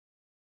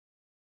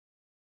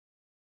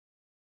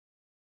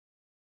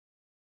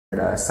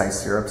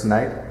Sites Europe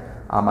tonight.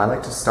 I'd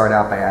like to start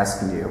out by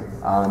asking you,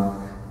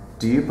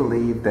 do you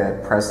believe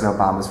that President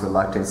Obama's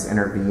reluctance to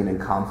intervene in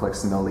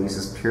conflicts in the Middle East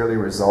is purely a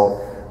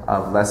result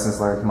of lessons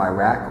learned from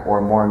Iraq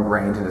or more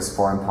ingrained in his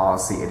foreign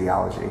policy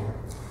ideology?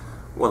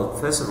 Well,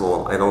 first of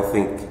all, I don't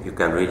think you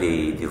can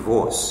really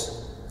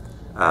divorce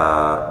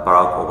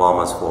Barack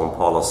Obama's foreign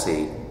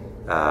policy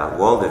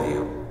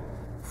worldview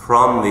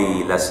from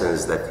the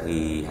lessons that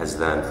he has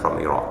learned from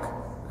Iraq.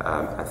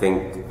 I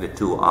think the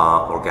two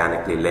are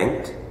organically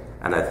linked.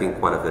 And I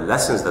think one of the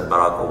lessons that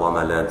Barack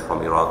Obama learned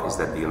from Iraq is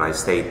that the United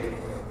States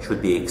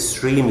should be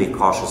extremely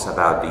cautious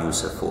about the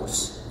use of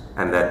force,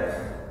 and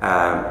that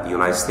the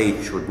United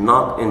States should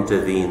not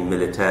intervene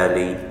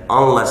militarily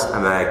unless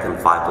American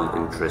vital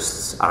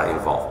interests are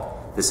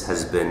involved. This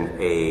has been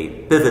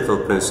a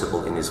pivotal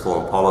principle in his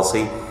foreign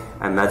policy,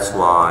 and that's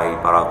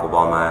why Barack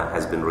Obama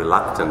has been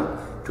reluctant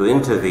to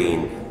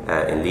intervene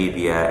in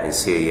Libya, in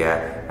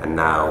Syria, and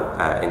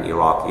now in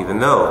Iraq, even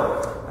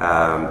though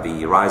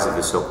the rise of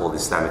the so-called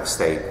Islamic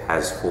State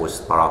has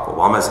forced Barack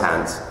Obama's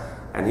hands,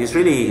 and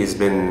he's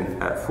been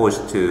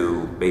forced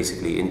to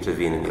basically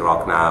intervene in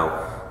Iraq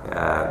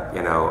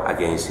now,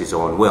 against his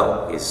own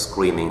will. He's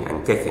screaming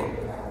and kicking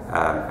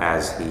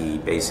as he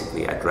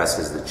basically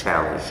addresses the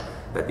challenge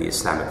that the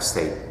Islamic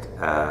State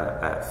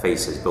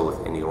faces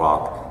both in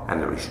Iraq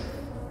and the region.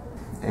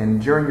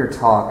 And during your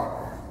talk,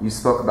 you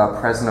spoke about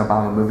President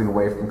Obama moving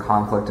away from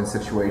conflict in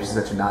situations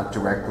that do not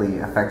directly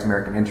affect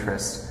American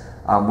interests.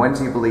 When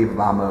do you believe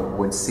Obama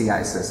would see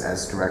ISIS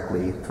as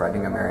directly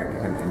threatening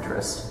American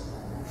interests?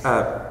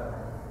 Barack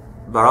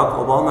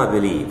Obama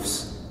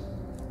believes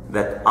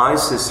that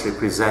ISIS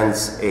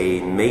represents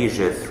a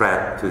major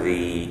threat to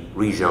the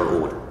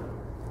regional order,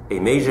 a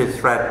major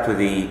threat to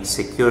the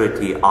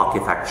security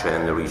architecture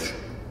in the region,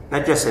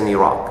 not just in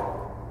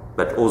Iraq,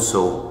 but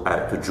also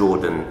to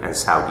Jordan and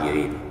Saudi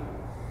Arabia.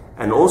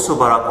 And also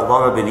Barack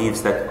Obama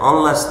believes that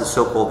unless the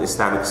so-called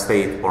Islamic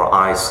State or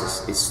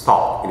ISIS is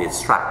stopped in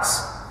its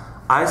tracks,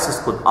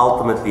 ISIS could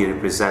ultimately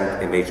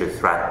represent a major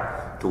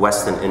threat to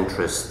Western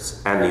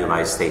interests and the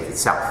United States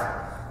itself.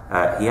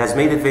 He has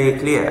made it very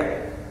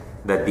clear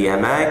that the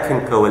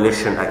American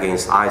coalition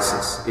against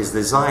ISIS is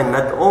designed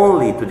not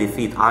only to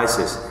defeat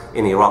ISIS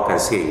in Iraq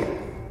and Syria,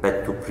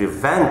 but to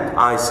prevent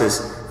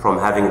ISIS from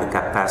having the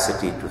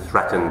capacity to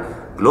threaten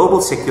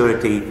global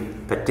security,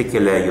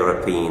 particularly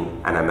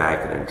European and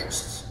American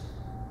interests.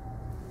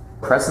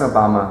 President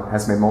Obama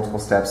has made multiple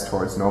steps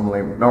towards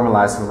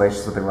normalizing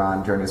relations with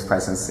Iran during his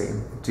presidency.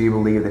 Do you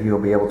believe that he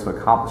will be able to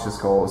accomplish his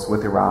goals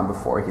with Iran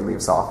before he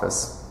leaves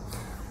office?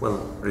 Well,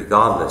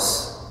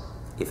 regardless,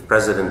 if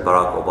President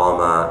Barack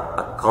Obama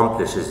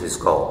accomplishes his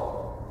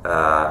goal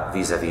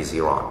vis-a-vis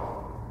Iran,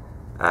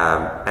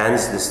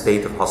 ends the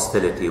state of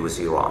hostility with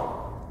Iran,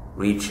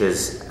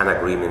 reaches an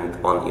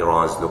agreement on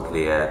Iran's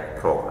nuclear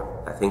program,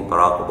 I think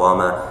Barack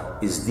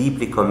Obama is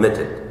deeply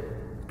committed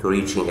to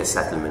reaching a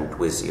settlement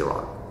with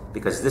Iran,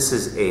 because this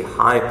is a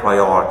high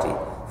priority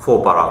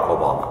for Barack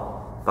Obama.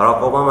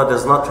 Barack Obama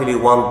does not really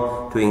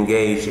want to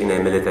engage in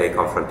a military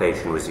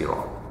confrontation with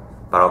Iran.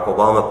 Barack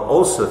Obama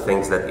also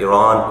thinks that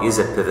Iran is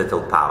a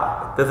pivotal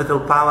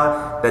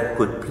power that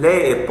could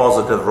play a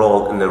positive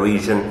role in the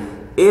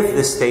region if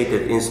the state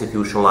of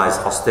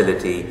institutionalized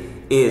hostility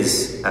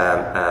is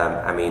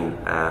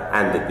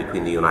ended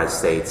between the United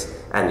States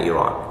and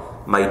Iran.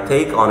 My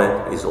take on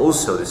it is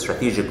also the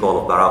strategic goal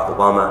of Barack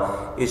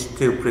Obama is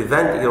to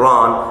prevent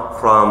Iran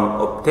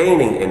from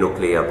obtaining a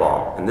nuclear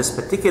bomb. In this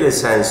particular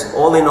sense,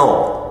 all in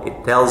all,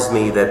 it tells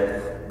me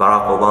that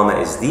Barack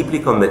Obama is deeply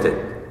committed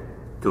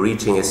to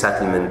reaching a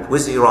settlement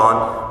with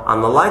Iran,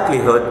 and the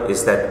likelihood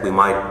is that we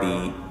might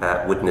be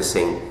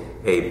witnessing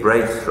a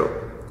breakthrough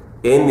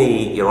in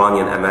the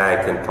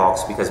Iranian-American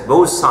talks, because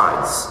both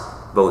sides,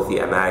 both the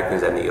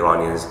Americans and the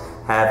Iranians,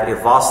 have a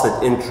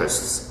vested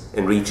interests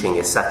in reaching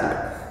a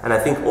settlement. And I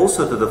think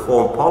also to the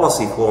foreign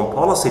policy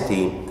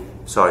team,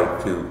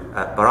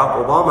 Barack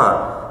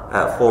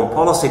Obama foreign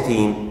policy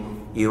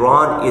team,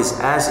 Iran is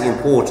as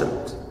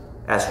important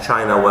as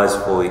China was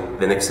for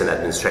the Nixon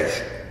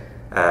administration,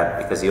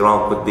 because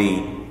Iran could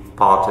be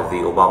part of the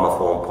Obama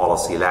foreign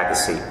policy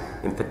legacy,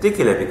 in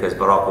particular because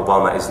Barack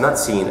Obama is not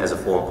seen as a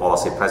foreign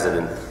policy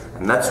president.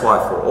 And that's why,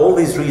 for all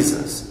these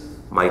reasons,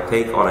 my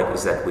take on it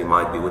is that we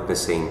might be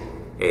witnessing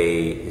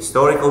a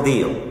historical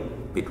deal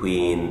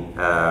between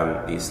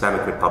the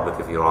Islamic Republic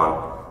of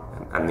Iran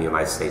and the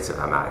United States of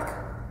America.